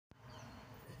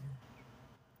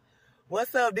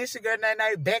What's up? This your girl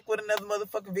Night back with another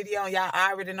motherfucking video. And y'all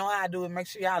already know how I do it. Make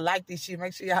sure y'all like this shit.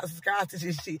 Make sure y'all subscribe to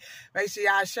this shit. Make sure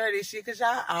y'all share this shit because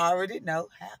y'all already know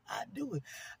how I do it.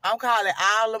 I'm calling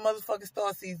all the motherfucking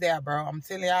Starseeds out, bro. I'm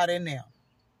telling y'all that now.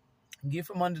 Get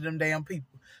from under them damn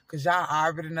people. Because y'all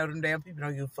already know them damn people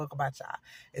don't give a fuck about y'all.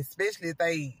 Especially if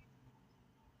they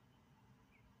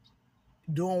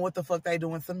doing what the fuck they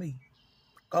doing to me.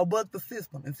 Go buck the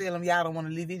system and tell them y'all don't want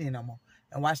to live it in no more.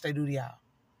 And watch they do to y'all.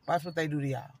 Watch what they do to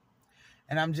y'all.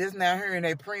 And I'm just now hearing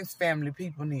they Prince family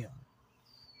people now.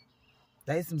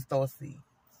 They some Starseed.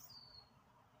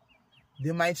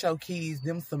 Them ain't your kids.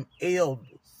 Them some elders.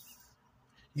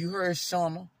 You heard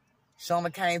Shauna.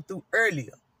 Shauna came through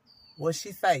earlier. What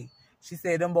she say? She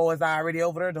said them boys already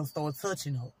over there done start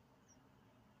touching her.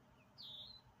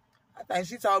 I think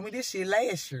she told me this shit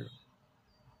last year.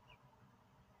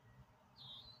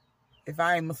 If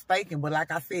I ain't mistaken, but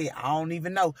like I said, I don't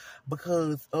even know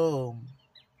because so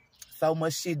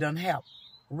much shit done happen.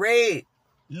 Red,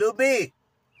 Lil Bit,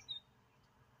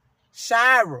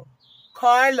 Shira,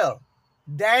 Carla,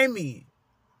 Damien.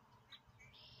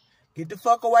 Get the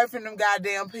fuck away from them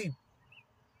goddamn people.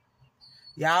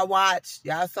 Y'all watch.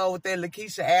 Y'all saw what that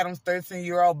Lakeisha Adams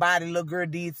 13-year-old body little girl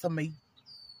did to me.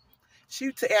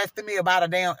 She asking me about a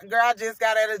damn girl. I just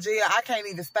got out of jail. I can't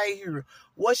even stay here.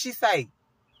 What she say?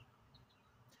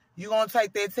 You gonna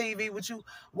take that TV with you?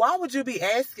 Why would you be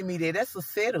asking me that? That's a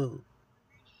setup.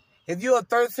 If you're a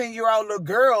 13-year-old little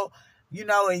girl, you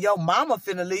know, and your mama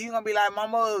finna leave, you gonna be like,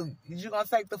 Mama, is you gonna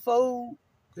take the food?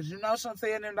 Because you know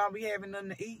Chantel and them don't be having nothing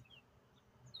to eat.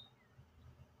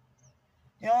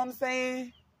 You know what I'm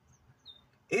saying?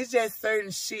 It's just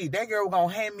certain shit. That girl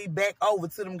gonna hand me back over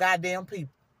to them goddamn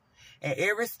people. And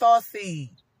every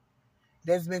Starseed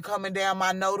that's been coming down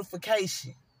my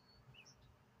notification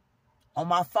on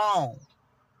my phone.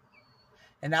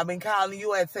 And I've been calling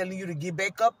you and telling you to get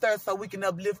back up there so we can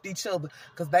uplift each other.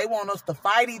 Because they want us to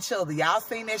fight each other. Y'all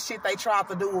seen that shit they tried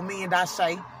to do with me and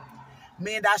Dashay?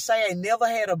 Me and Dashay ain't never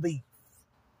had a beef.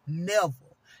 Never.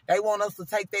 They want us to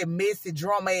take that messy,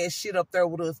 drum-ass shit up there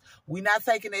with us. We not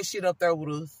taking that shit up there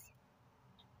with us.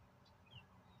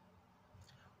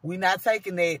 We not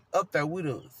taking that up there with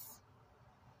us.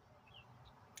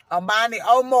 Amani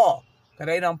Omar. Because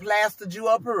they done plastered you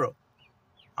up here.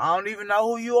 I don't even know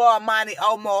who you are, Amani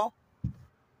Omar.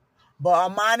 But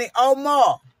Amani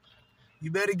Omar, you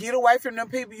better get away from them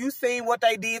people. You seen what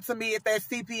they did to me at that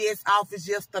CPS office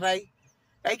yesterday.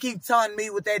 They keep taunting me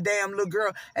with that damn little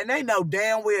girl. And they know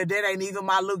damn well that ain't even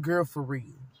my little girl for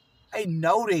real. They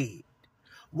know that.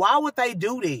 Why would they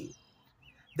do that?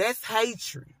 That's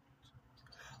hatred.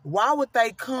 Why would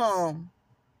they come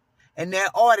and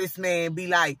that artist man be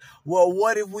like, well,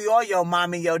 what if we are your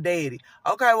mom and your daddy?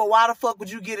 Okay, well, why the fuck would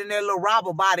you get in that little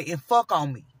robber body and fuck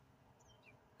on me?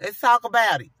 Let's talk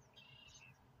about it.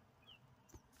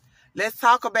 Let's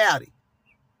talk about it.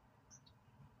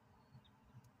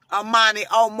 Amani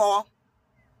Omar.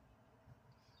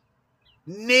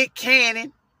 Nick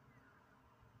Cannon.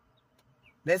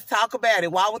 Let's talk about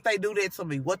it. Why would they do that to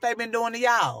me? What they been doing to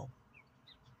y'all?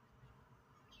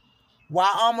 Why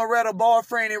Amaretta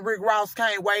boyfriend and Rick Ross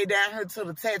came way down here to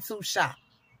the tattoo shop.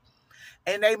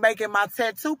 And they making my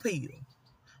tattoo peel.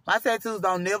 My tattoos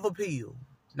don't never peel.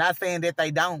 Not saying that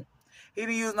they don't. He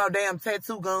didn't use no damn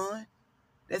tattoo gun.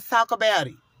 Let's talk about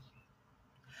it.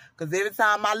 Because every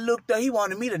time I looked up, he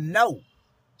wanted me to know.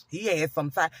 He had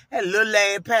some time. That little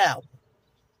lad power.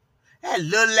 That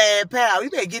little lad power. You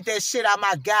better get that shit out of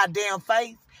my goddamn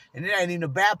face. And it ain't even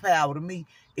about power to me.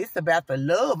 It's about the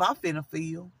love I'm finna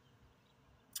feel.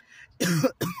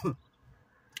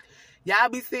 Y'all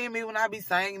be seeing me when I be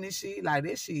singing this shit. Like,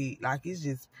 this shit, like, it's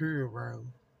just pure, bro.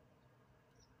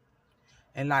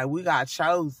 And, like, we got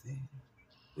chosen.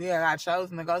 We got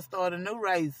chosen to go start a new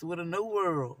race with a new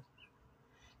world.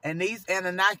 And these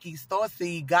Anunnaki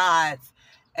Starseed gods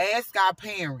ask our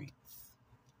parents.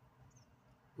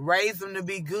 Raise them to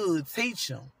be good. Teach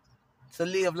them to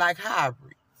live like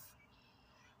hybrids.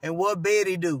 And what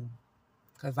Betty do?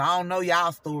 Because I don't know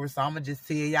y'all story, so I'm going to just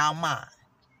tell y'all mine.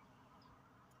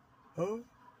 Huh?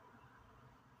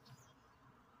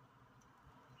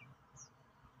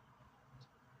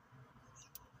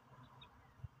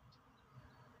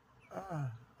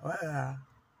 Well.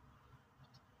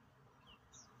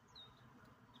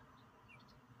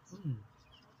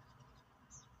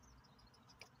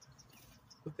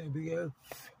 Put that big ass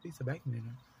piece of bacon in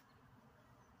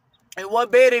there. And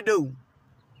what Betty do?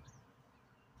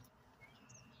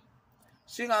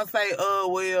 She gonna say,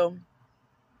 well,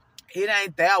 it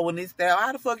ain't that one, it's that.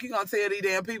 How the fuck you gonna tell these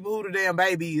damn people who the damn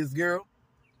baby is, girl?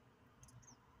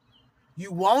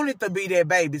 You wanted to be that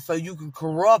baby so you can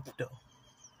corrupt her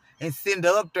and send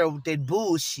her up there with that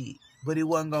bullshit. But it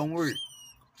wasn't going to work.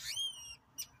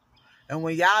 And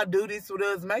when y'all do this with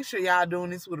us, make sure y'all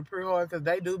doing this with a pretty heart, because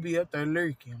they do be up there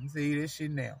lurking. I'm telling you this shit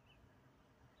now.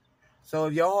 So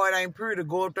if your heart ain't pretty,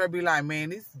 go up there and be like, man,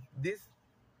 this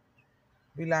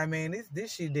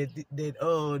shit that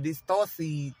this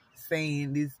Starseed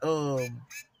saying, this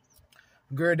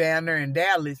girl down there in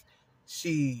Dallas,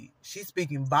 she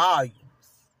speaking volumes.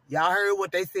 Y'all heard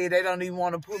what they said? They don't even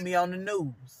want to put me on the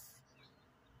news.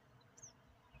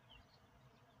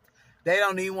 They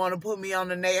don't even want to put me on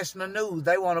the national news.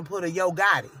 They want to put a Yo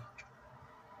Gotti,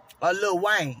 a Lil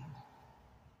Wayne,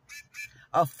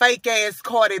 a fake ass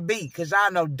Cardi B, because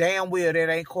y'all know damn well that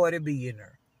ain't Cardi B in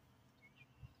there.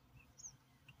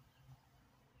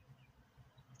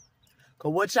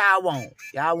 Because what y'all want?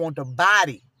 Y'all want the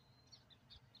body.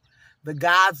 The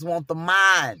gods want the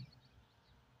mind.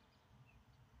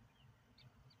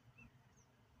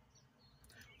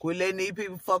 Quit letting these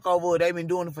people fuck over. They've been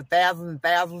doing it for thousands and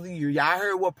thousands of years. Y'all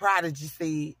heard what Prodigy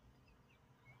said.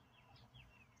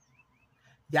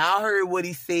 Y'all heard what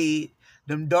he said.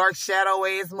 Them dark shadow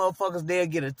ass motherfuckers, they'll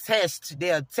get attached.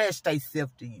 They'll attach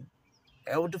themselves to you.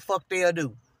 That's what the fuck they'll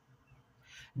do.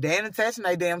 They ain't attaching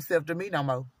their damn self to me no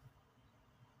more.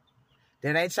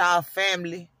 That ain't y'all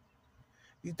family.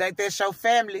 You think that's your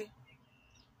family?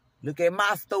 Look at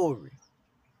my story.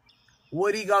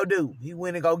 What he gonna do? He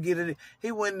went to go get it.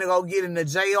 He went to go get in the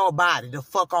JR body to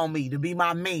fuck on me, to be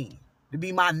my man, to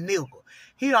be my nigga.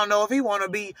 He don't know if he want to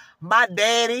be my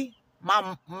daddy,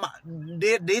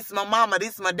 this my mama,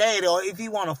 this my daddy, or if he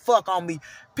want to fuck on me.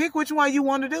 Pick which one you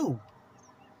want to do.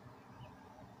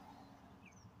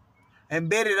 And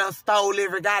Betty done stole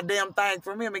every goddamn thing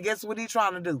from him. And guess what he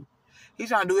trying to do? He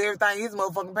trying to do everything in his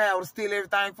motherfucking power to steal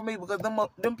everything from me, because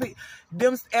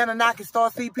them Anunnaki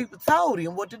Starseed people told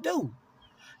him what to do.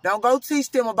 Don't go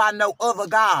teach them about no other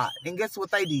God. And guess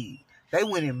what they did? They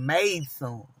went and made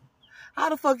some. How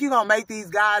the fuck you gonna make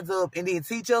these gods up and then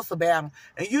teach us about them?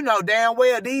 And you know damn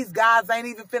well these gods ain't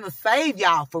even finna save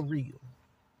y'all for real.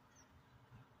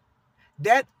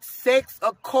 That sex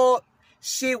occult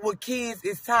shit with kids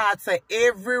is tied to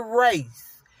every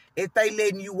race if they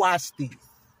letting you watch this.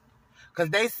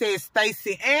 Because they said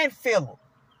Stacy and Phillip.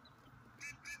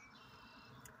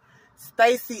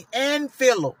 Stacy and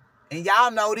Phillip. And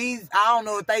y'all know these, I don't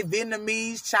know if they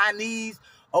Vietnamese, Chinese,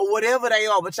 or whatever they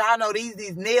are, but y'all know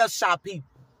these nail shop people.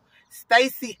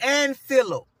 Stacy and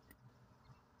Phillip.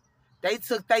 They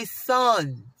took their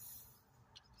sons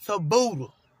to Buddha.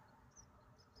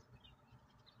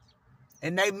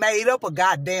 And they made up a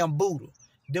goddamn Buddha.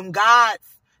 Them gods,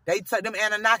 they took them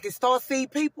Anunnaki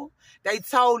Starseed people, they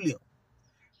told them,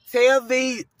 tell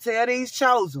these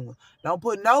chosen ones, don't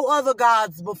put no other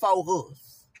gods before us.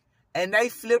 And they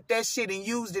flipped that shit and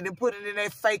used it and put it in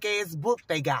that fake ass book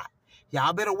they got.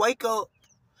 Y'all better wake up.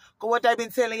 Cause what they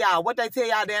been telling y'all, what they tell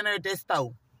y'all down there at that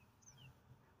store.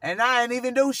 And I ain't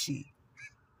even do shit.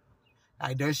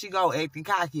 Like, there she go, acting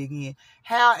cocky again.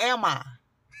 How am I?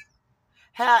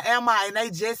 How am I? And they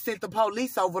just sent the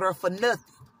police over there for nothing.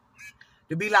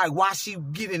 To be like, why she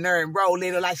get in there and roll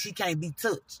at her like she can't be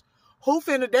touched? Who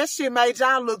finna, that shit made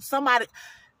y'all look, somebody,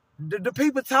 the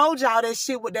people told y'all that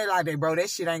shit, what they like, that bro, that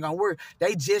shit ain't gonna work.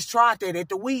 They just tried that at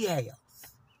the weed house.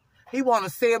 He wanna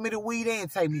sell me the weed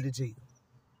and take me to jail.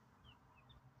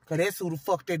 Cause that's who the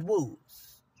fuck that was.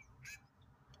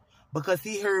 Because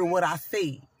he heard what I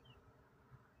said.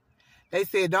 They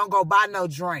said, don't go buy no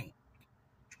drink.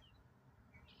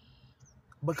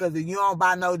 Because if you don't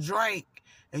buy no drink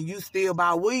and you still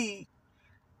buy weed,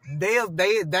 they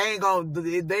ain't gonna,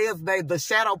 the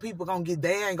shadow people gonna get,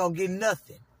 they ain't gonna get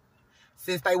nothing.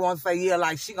 Since they want to say, yeah,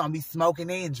 like she gonna be smoking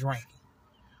and drinking.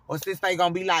 Or since they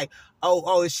gonna be like,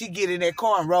 oh, if she get in that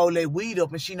car and roll that weed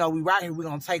up and she know we right here, we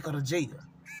gonna take her to jail.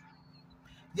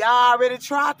 Y'all already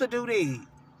tried to do that.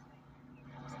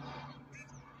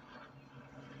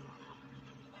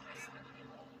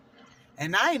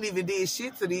 And I ain't even did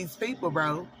shit to these people,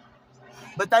 bro.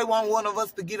 But they want one of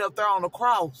us to get up there on the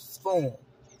cross for them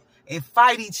and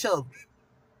fight each other.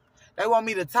 They want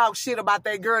me to talk shit about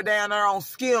that girl down there on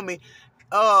Skill Me,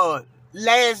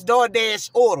 last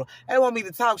DoorDash order. They want me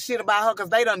to talk shit about her because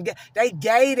they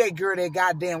gave that girl that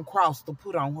goddamn cross to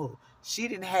put on her. She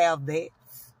didn't have that.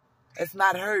 It's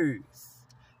not hers.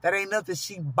 That ain't nothing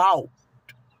she bought.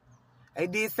 They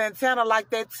did Santana like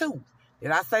that too.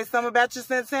 Did I say something about you,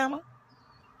 Santana?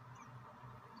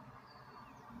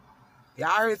 Y'all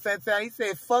heard Santana. He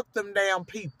said, fuck them damn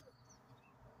people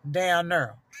down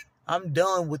there. I'm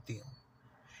done with them.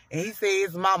 And he said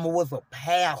his mama was a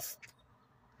pastor.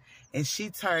 And she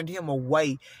turned him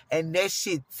away. And that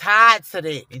shit tied to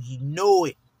that. And he knew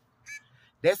it.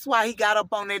 That's why he got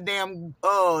up on that damn,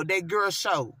 that girl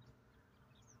show.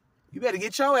 You better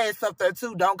get your ass up there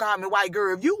too. Don't call me white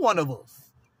girl if you one of us.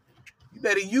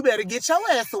 You better get your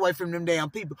ass away from them damn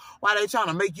people. Why they trying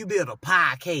to make you build a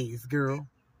podcast, girl?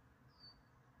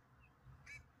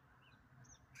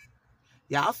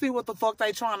 Y'all see what the fuck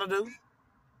they trying to do?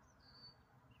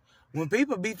 When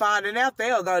people be finding out,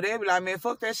 they'll be like, man,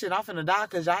 fuck that shit. I'm finna die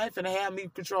because y'all ain't finna have me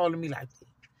controlling me like that.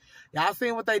 Y'all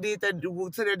seen what they did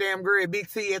to their damn girl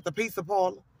Big T at the pizza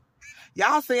parlor?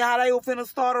 Y'all see how they were finna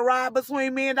start a ride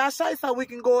between me and Dashay so we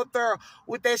can go up there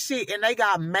with that shit. And they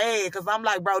got mad because I'm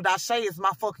like, bro, Dashay is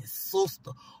my fucking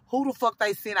sister. Who the fuck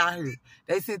they sent out here?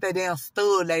 They sent that damn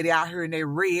stud lady out here in that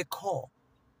red car.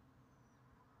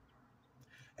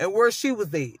 And where she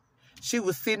was at? She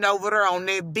was sitting over there on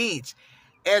that bench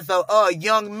as a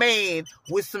young man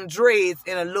with some dreads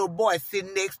and a little boy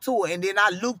sitting next to her. And then I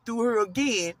looked through her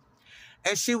again,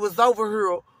 and she was over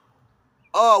here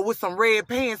with some red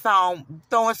pants on,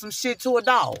 throwing some shit to a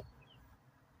dog.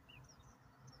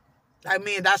 Like,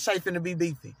 me and Dashay finna be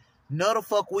beefing. No, the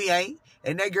fuck we ain't.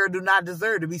 And that girl do not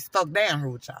deserve to be stuck down here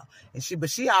with y'all. But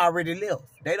she already left.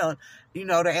 They done, the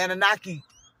Anunnaki,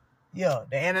 the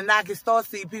Anunnaki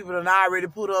Starseed people done already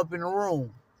put up in the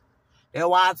room. That's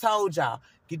why I told y'all,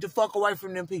 get the fuck away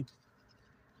from them people.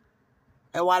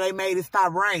 That's why they made it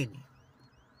stop raining.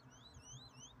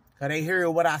 Because they heard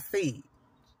what I said.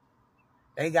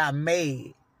 They got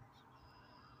mad.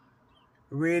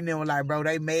 Reading them like, bro,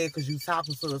 they mad because you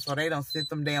talking to us, so they done sent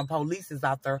them damn polices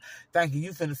out there thinking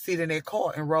you finna sit in that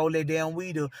car and roll that damn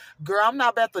weed up. Girl, I'm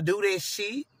not about to do that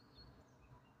shit.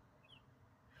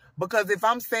 Because if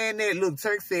I'm saying that, look,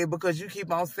 Turk said, because you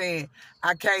keep on saying,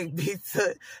 I can't be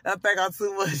touched. I think I'm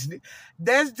too much.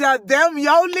 That's just them,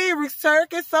 your lyrics,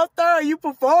 Turk. It's up there. You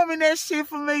performing that shit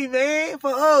for me, man.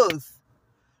 For us.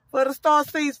 For the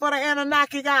Starseeds, for the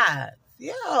Anunnaki guys.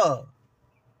 Yeah.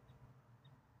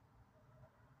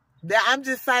 I'm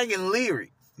just singing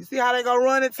lyrics. You see how they gonna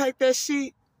run and take that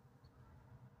shit?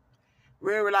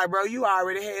 We're like, bro, you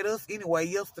already had us anyway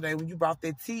yesterday when you brought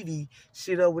that TV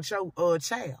shit up with your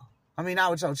child. I mean,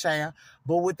 not with your child,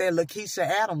 but with that Lakeisha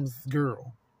Adams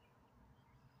girl.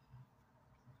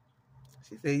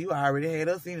 She said, you already had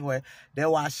us anyway. That's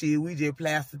why we just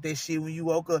plastered that shit when you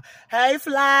woke up. Hey,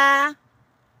 Fly.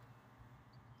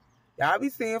 Y'all be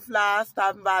seeing Fly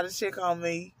stopping by to check on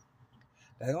me.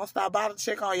 They gonna stop by to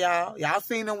check on y'all. Y'all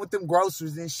seen them with them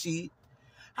groceries and shit.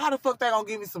 How the fuck they gonna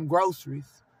give me some groceries?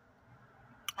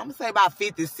 I'm gonna say about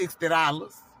 $50,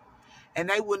 $60. And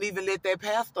they wouldn't even let that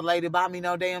pastor lady buy me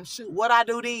no damn shoe. What I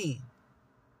do then?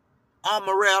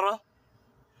 Amaretta,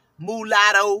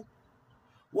 mulatto.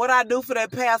 What I do for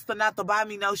that pastor not to buy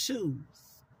me no shoes?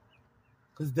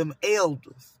 Because them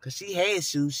elders, because she had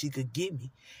shoes she could give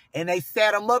me. And they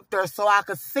set them up there so I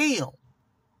could see them.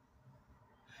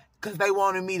 Because they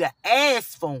wanted me to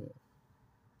ask for them.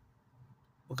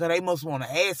 Because they must want to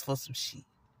ask for some shit.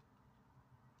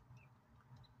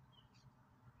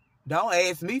 Don't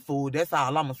ask me for it. That's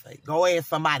all I'm going to say. Go ask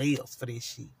somebody else for this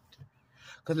shit.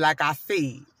 Because like I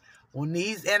said, when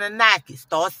these Anunnaki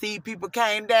Starseed people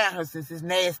came down here, since his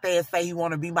nasty ass say he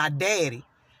want to be my daddy,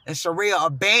 and Sherelle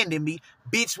abandoned me,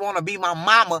 bitch want to be my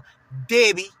mama,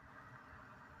 Debbie,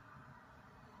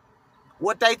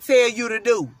 what they tell you to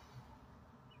do?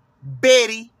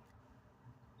 Betty,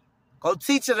 go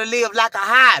teach her to live like a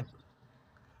hybrid.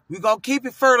 We gonna keep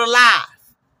it fertilized.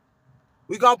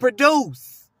 We gonna produce.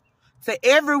 To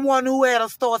everyone who had a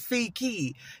Starseed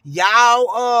kid,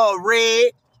 y'all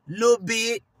read a little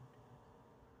bit.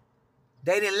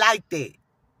 They didn't like that.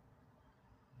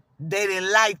 They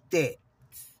didn't like that.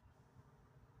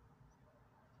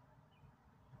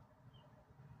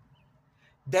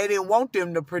 They didn't want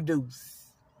them to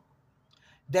produce.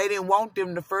 They didn't want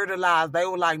them to fertilize. They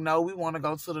were like, no, we want to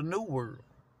go to the new world.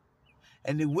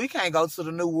 And if we can't go to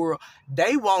the new world,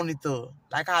 they wanted to.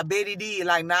 Like how Betty did.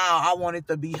 Like, now I want it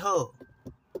to be her.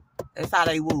 That's how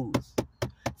they was.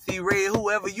 See, Red,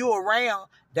 whoever you around,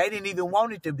 they didn't even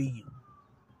want it to be you.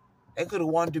 They could have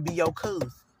wanted to be your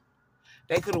cousin.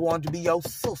 They could have wanted to be your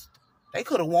sister. They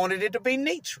could have wanted it to be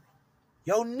Nitra,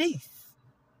 your niece.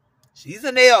 She's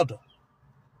an elder.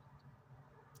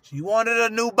 She wanted a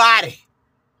new body.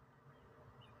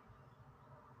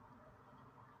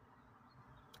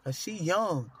 Cause she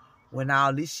young when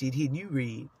all this shit hitting you,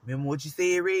 Red. Remember what you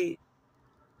said, Red?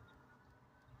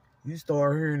 You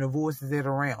start hearing the voices at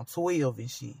around 12 and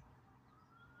shit.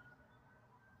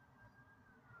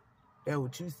 That's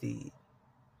what you said.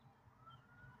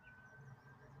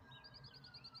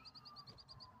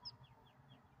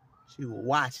 She was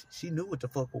watching. She knew what the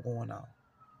fuck was going on.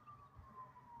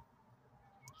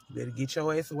 You better get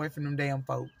your ass away from them damn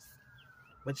folks.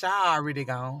 But y'all already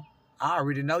gone. I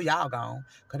already know y'all gone.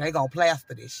 Because they gonna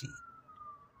plaster this shit.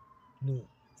 Look,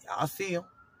 y'all see him.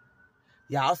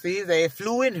 Y'all see his ass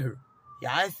flew in her.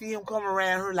 Y'all ain't see him come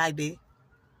around her like that.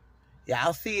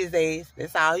 Y'all see his ass.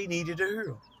 That's all he needed to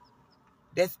hear.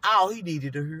 That's all he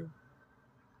needed to hear.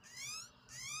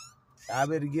 Y'all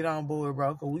better get on board,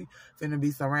 bro, because we finna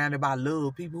be surrounded by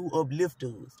love. People who uplift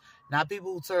us. Not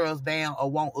people who tear us down or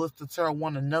want us to tear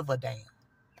one another down.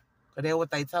 Because that's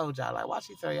what they told y'all. Like, why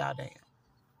she tear y'all down?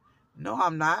 No,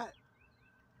 I'm not.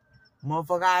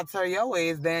 Motherfucker, I tear your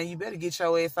ass down. You better get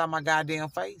your ass out my goddamn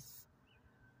face.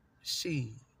 Shit.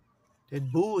 That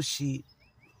bullshit.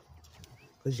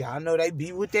 Because y'all know they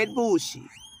be with that bullshit.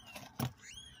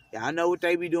 Y'all know what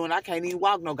they be doing. I can't even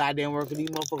walk no goddamn work because these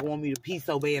motherfuckers want me to pee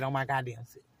so bad on my goddamn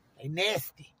self. They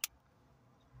nasty.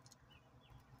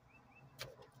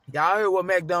 Y'all heard what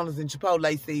McDonald's and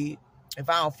Chipotle said. If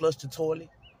I don't flush the toilet,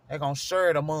 they're going to share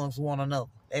it amongst one another.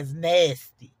 That's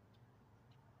nasty.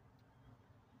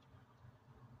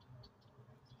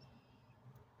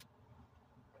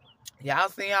 Y'all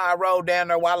seen how I rode down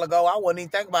there a while ago? I wasn't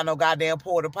even thinking about no goddamn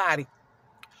porta potty.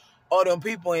 Or them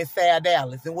people in South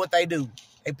Dallas. And what they do,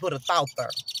 they put a thought there.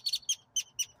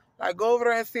 Like, go over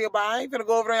there and see about it. I ain't finna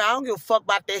go over there. I don't give a fuck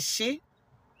about that shit.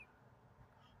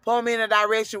 Point me in the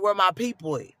direction where my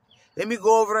people is. Let me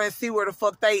go over there and see where the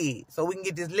fuck they is. So we can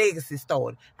get this legacy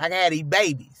started. I can have these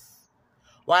babies.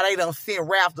 Why they done sent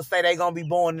Ralph to say they gonna be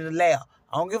born in the lab?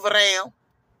 I don't give a damn.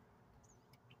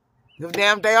 Give a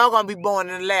damn if they are gonna be born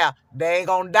in the lab. They ain't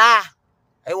gonna die.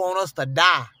 They want us to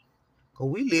die. Because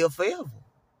we live forever.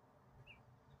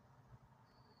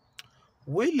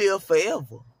 We live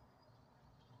forever.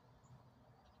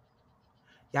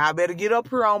 Y'all better get up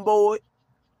here on board.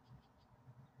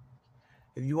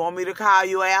 If you want me to call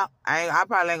you out, I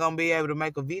probably ain't gonna be able to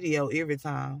make a video every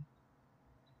time.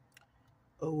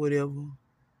 Or whatever.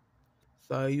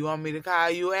 So you want me to call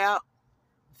you out?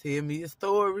 Tell me your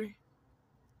story.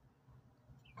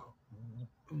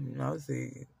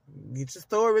 See, get your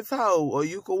story told. Or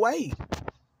you can wait.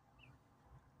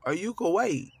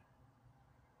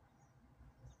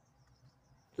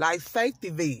 Like safety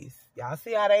vests. Y'all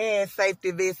see how they had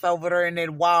safety vests over there in that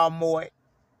Walmart?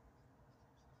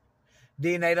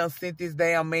 Then they done sent this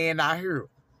damn man out here.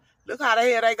 Look how the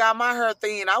hell they got my hair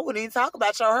thin. I wouldn't even talk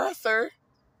about your hair, sir.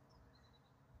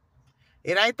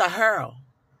 It ain't the hair.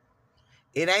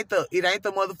 It ain't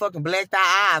the motherfucking blacked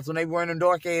out eyes when they wearing them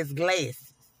dark ass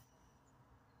glasses.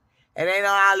 It ain't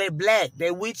all that black,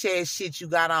 that witch ass shit you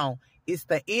got on. It's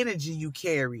the energy you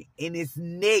carry, and it's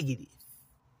negative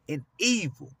and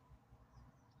evil.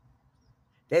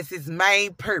 That's its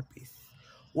main purpose.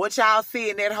 What y'all see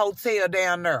in that hotel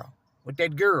down there with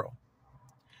that girl,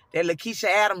 that Lakeisha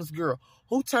Adams girl,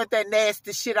 who turned that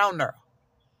nasty shit on her?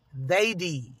 They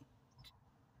did.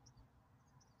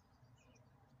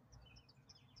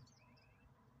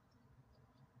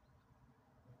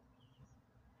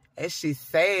 That shit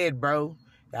sad, bro.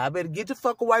 Y'all better get the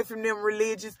fuck away from them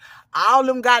religions. All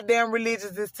them goddamn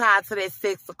religions is tied to that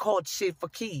sex occult shit for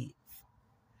kids.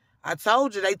 I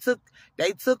told you, they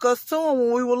took us to them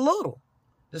when we were little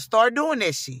to start doing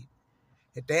that shit.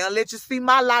 If they don't let you see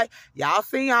my life, y'all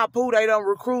seen how Pooh they done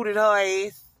recruited her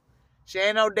ass. She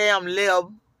ain't no damn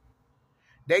lib.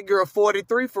 That girl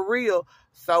 43 for real.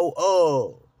 So,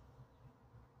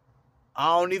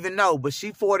 I don't even know, but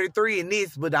she 43 in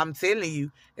this, but I'm telling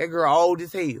you, that girl old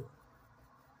as hell.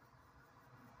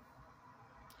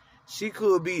 She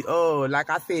could be, like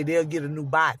I said, they'll get a new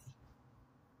body.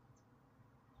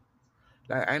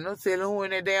 Like, ain't no telling who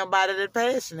in that damn body that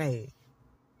Passion had.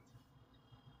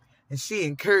 And she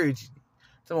encouraging it.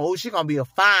 So, she gonna be a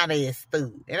fine ass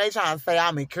stud. And they trying to say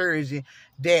I'm encouraging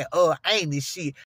that, ain't this shit.